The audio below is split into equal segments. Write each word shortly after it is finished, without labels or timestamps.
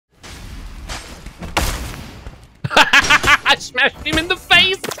smashed him in the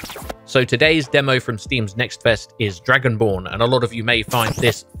face! So today's demo from Steam's Next Fest is Dragonborne, and a lot of you may find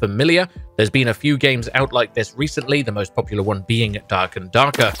this familiar. There's been a few games out like this recently, the most popular one being Dark and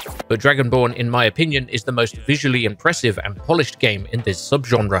Darker. But Dragonborne, in my opinion, is the most visually impressive and polished game in this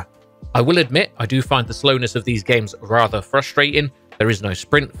subgenre. I will admit, I do find the slowness of these games rather frustrating. There is no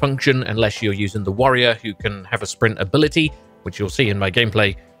sprint function unless you're using the warrior, who can have a sprint ability, which you'll see in my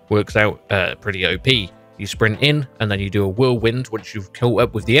gameplay, works out pretty OP. You sprint in, and then you do a whirlwind once you've caught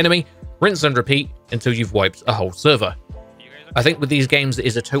up with the enemy, rinse and repeat until you've wiped a whole server. I think with these games, it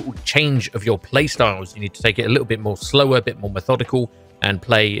is a total change of your playstyles. You need to take it a little bit more slower, a bit more methodical, and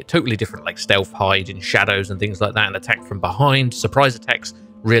play totally different, like stealth, hide in shadows and things like that, and attack from behind. Surprise attacks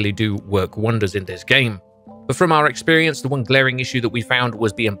really do work wonders in this game. But from our experience, the one glaring issue that we found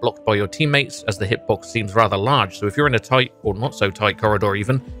was being blocked by your teammates, as the hitbox seems rather large. So if you're in a tight, or not so tight corridor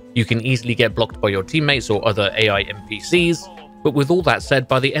even, you can easily get blocked by your teammates or other AI NPCs. But with all that said,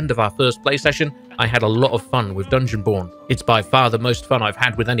 by the end of our first play session, I had a lot of fun with Dungeonborne. It's by far the most fun I've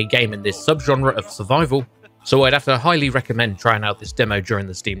had with any game in this subgenre of survival, so I'd have to highly recommend trying out this demo during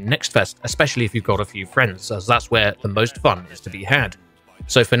the Steam Next Fest, especially if you've got a few friends, as that's where the most fun is to be had.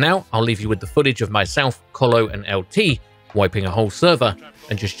 So for now, I'll leave you with the footage of myself, Colo and LT wiping a whole server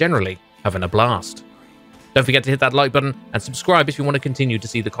and just generally having a blast. Don't forget to hit that like button and subscribe if you want to continue to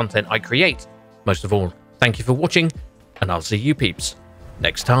see the content I create. Most of all, thank you for watching, and I'll see you peeps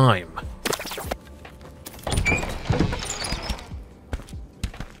next time.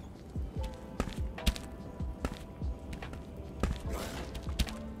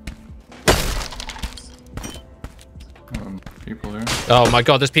 People here. Oh my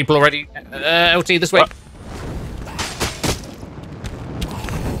god, there's people already. LT, this way.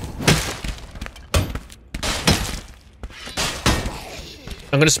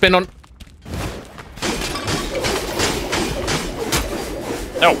 I'm gonna spin on.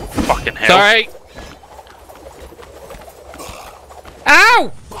 Oh, fucking hell. Sorry.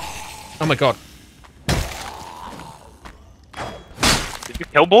 Ow! Oh my god. Did you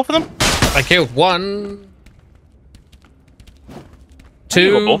kill both of them? I killed one. Two.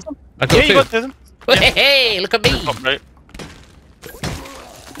 You got both of them? I got yeah, two. You got two of them. Hey, look at me. Top right.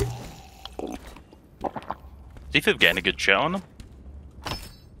 See if they're getting a good shot on them.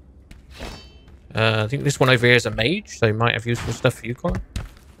 I think this one over here is a mage, so he might have useful stuff for you, Colin.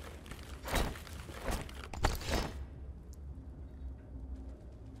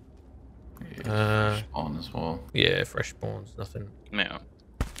 Spawn as well. Yeah, fresh spawns, nothing. Yeah.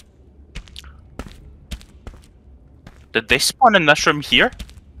 Did they spawn in this room here?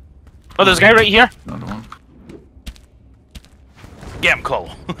 Oh, there's a guy right here. Another one. Get him, Cole.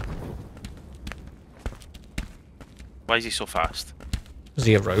 Why is he so fast? Is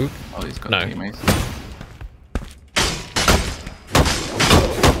he a rogue? Oh, he's got No. teammates.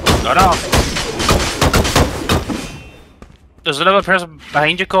 No, no. There's another person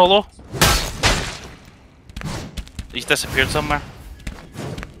behind you, Colo. He's disappeared somewhere.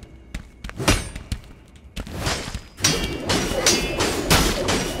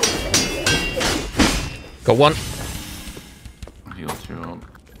 Got one. Heal you up.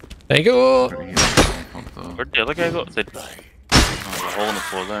 There you go. Where'd the other guy go? Did... Oh, there's a hole in the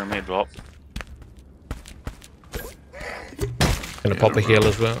floor there, may drop. Gonna pop a heal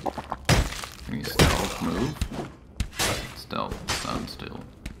as well. Can you stealth move? Stealth, stand still.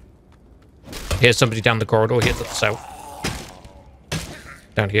 Here's somebody down the corridor here to the south.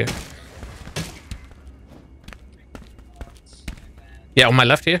 Down here. Yeah, on my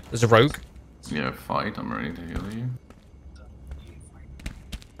left here, there's a rogue. Yeah, fight, I'm ready to heal you.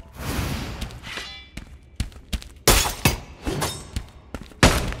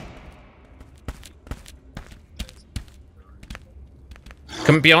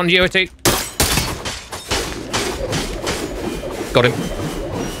 Coming beyond you, LT. Got him.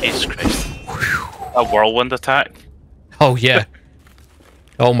 Jesus Christ. A whirlwind attack. Oh, yeah.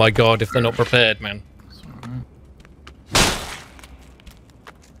 Oh my god, if they're not prepared, man. That's alright.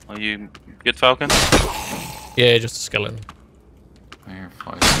 Are you good, Falcon? Yeah, just a skeleton. I hear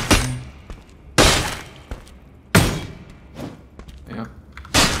fighting. Yep.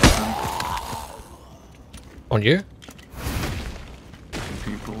 On you? Two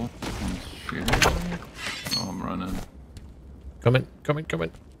people. One's shooting. Oh, I'm running. Coming, coming,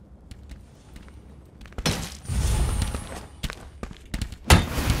 coming.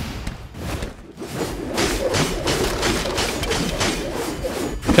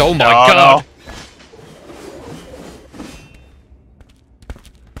 Oh my god! No.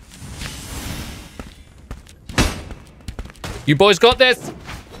 You boys got this!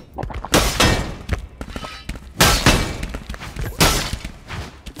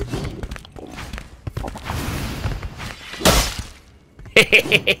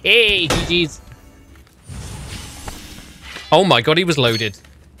 GG's. Oh my god, he was loaded.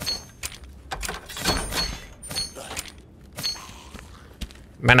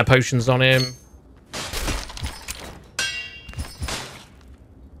 Mana potions on him.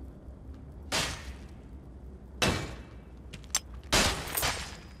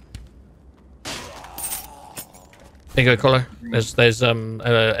 There you go, Colo. There's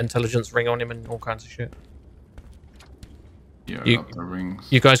intelligence ring on him and all kinds of shit. Yeah, I got the rings.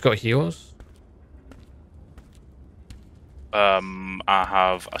 You guys got heals? I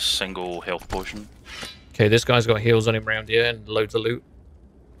have a single health potion. Okay, this guy's got heals on him around here and loads of loot.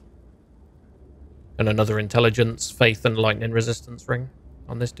 And another intelligence, faith, and lightning resistance ring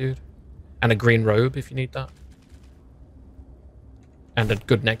on this dude. And a green robe if you need that. And a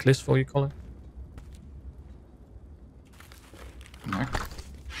good necklace for you, Colin. Neck?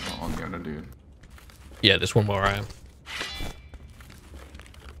 Oh, I'll get a dude. Yeah, this one where I am.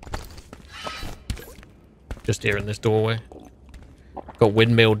 Just here in this doorway. Got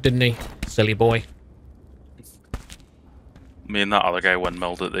windmilled, didn't he? Silly boy. Me and that other guy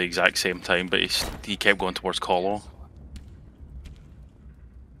windmilled at the exact same time, but he kept going towards Colo.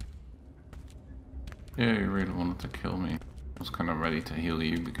 Yeah, he really wanted to kill me. I was kind of ready to heal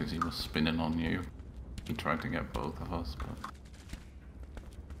you because he was spinning on you. He tried to get both of us, but...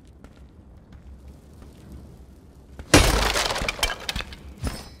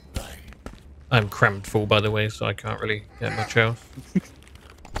 I'm crammed full, by the way, so I can't really get much else.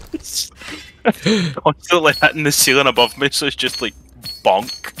 Constantly hitting the ceiling above me, so it's just like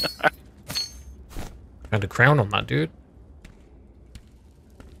bonk. Had a crown on that dude.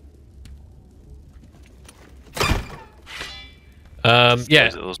 Yeah.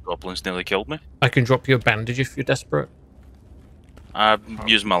 Those goblins nearly killed me. I can drop you a bandage if you're desperate. I'm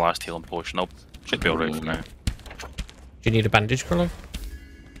using my last healing potion. I should be alright for now. Do you need a bandage, Colo?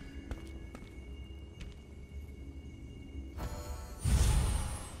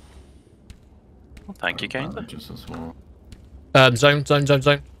 Well, thank you, kindly. Just as well. Zone.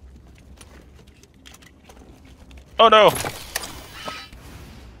 Oh no!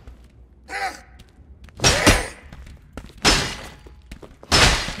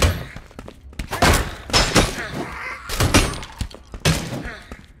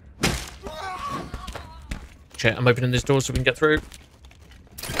 Shit, I'm opening this door so we can get through.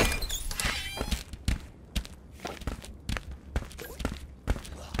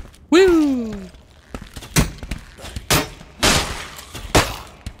 Woo!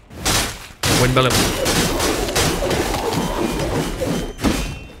 Windmill him.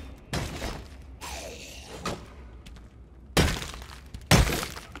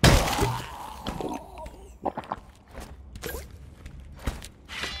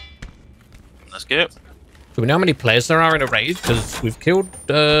 Let's go. Do we know how many players there are in a raid? Because we've killed,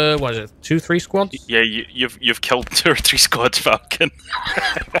 what is it, 2-3 squads? Yeah, you've killed 2 or 3 squads, Falcon.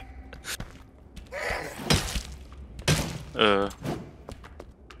 Oh,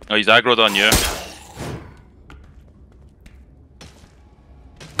 he's aggroed on you.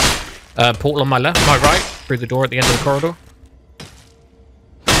 Portal on my left, my right, through the door at the end of the corridor.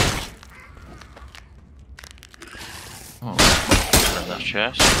 Oh, in that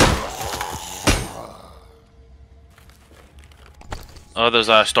chest. Oh, there's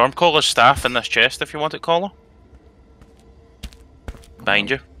a Stormcaller's staff in this chest if you want it, Caller. Behind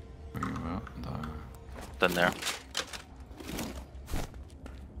you. Where you at? Down there.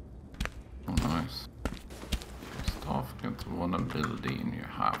 Oh, nice. Staff gets one ability and you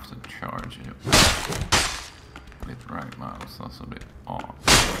have to charge it with right mouse. That's a bit odd.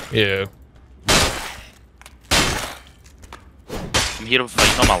 Yeah. I'm here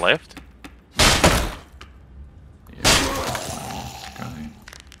fighting on my left.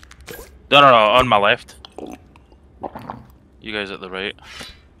 No, on my left. You guys at the right.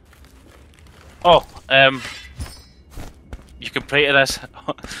 Oh, you can pray to this.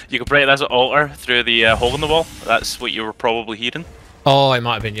 You can pray to this altar through the hole in the wall. That's what you were probably hearing. Oh, it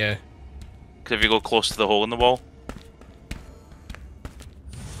might have been, yeah. Because if you go close to the hole in the wall.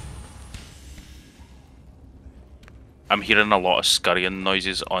 I'm hearing a lot of scurrying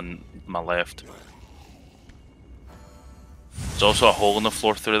noises on my left. There's also a hole in the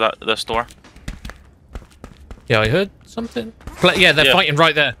floor through this door. Yeah, I heard something. Yeah, they're fighting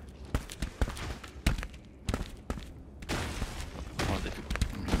right there.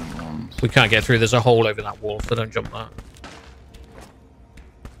 We can't get through. There's a hole over that wall, so don't jump that.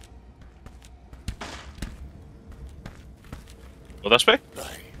 Go this way?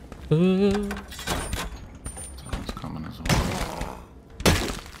 Someone's coming as well.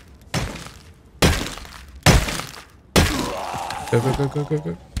 Go, go, go, go, go,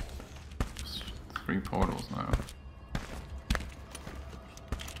 go. 3 portals now.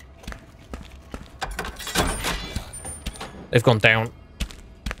 They've gone down.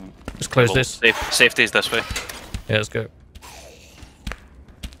 Let's close Well, this. Safety's this way. Yeah, let's go.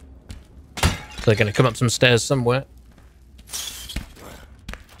 So they're going to come up some stairs somewhere.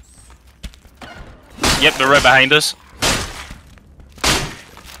 Yep, they're right behind us.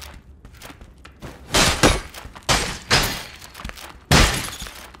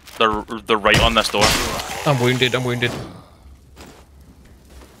 They're right on this door. I'm wounded, I'm wounded. I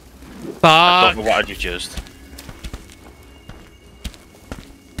don't Fuck! know what I just used.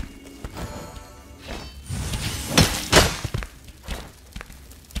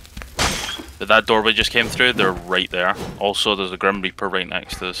 But that doorway just came through, they're right there. Also, there's a Grim Reaper right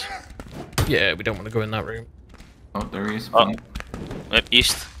next to us. Yeah, we don't want to go in that room. Oh, there he is. Oh. Yep,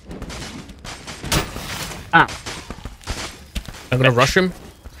 east. I'm going to rush him.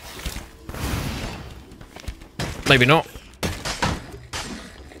 Maybe not.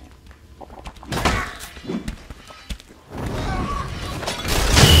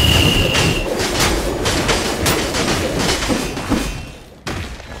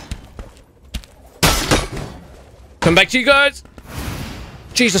 Come back to you guys!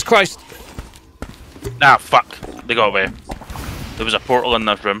 Jesus Christ! Ah, fuck. They got away. There was a portal in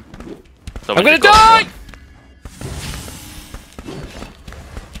that room. I'm gonna die!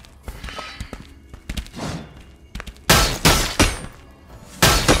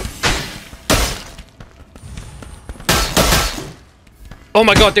 Oh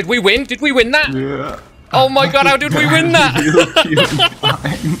my god, did we win? Did we win that? Yeah. Oh my god, how did we win that?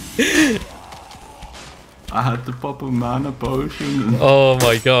 I had to pop a mana potion and Oh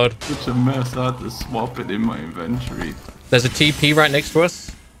my god. such a mess. I had to swap it in my inventory. There's a TP right next to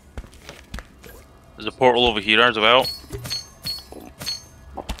us. There's a portal over here as well.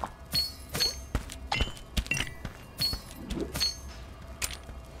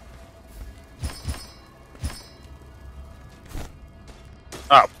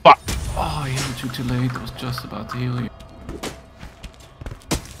 Ah, fuck. Oh, you were too late. I was just about to heal you.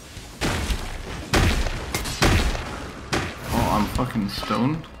 Oh, I'm fucking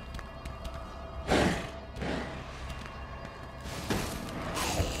stoned.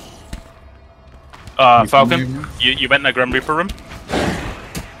 Falcon, you went in the Grim Reaper room?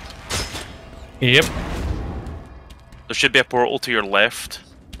 Yep. There should be a portal to your left,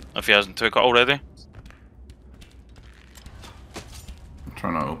 if he hasn't took it already. I'm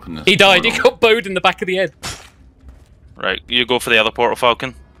trying to open this. He died, he portal. got bowed in the back of the head. Right, you go for the other portal,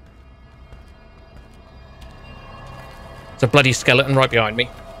 Falcon. There's a bloody skeleton right behind me.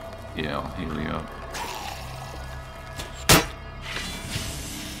 Yeah, I'll heal you up.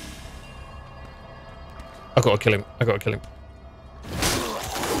 I gotta kill him. I gotta kill him.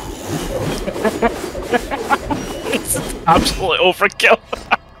 It's absolute overkill.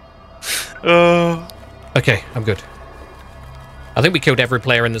 Okay, I'm good. I think we killed every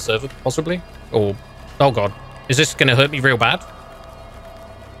player in the server, possibly. Or, oh god. Is this gonna hurt me real bad?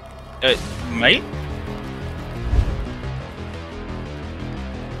 Mate?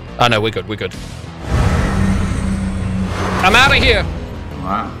 Oh no, we're good, we're good. I'm out of here!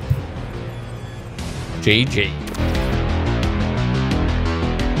 Wow. GG.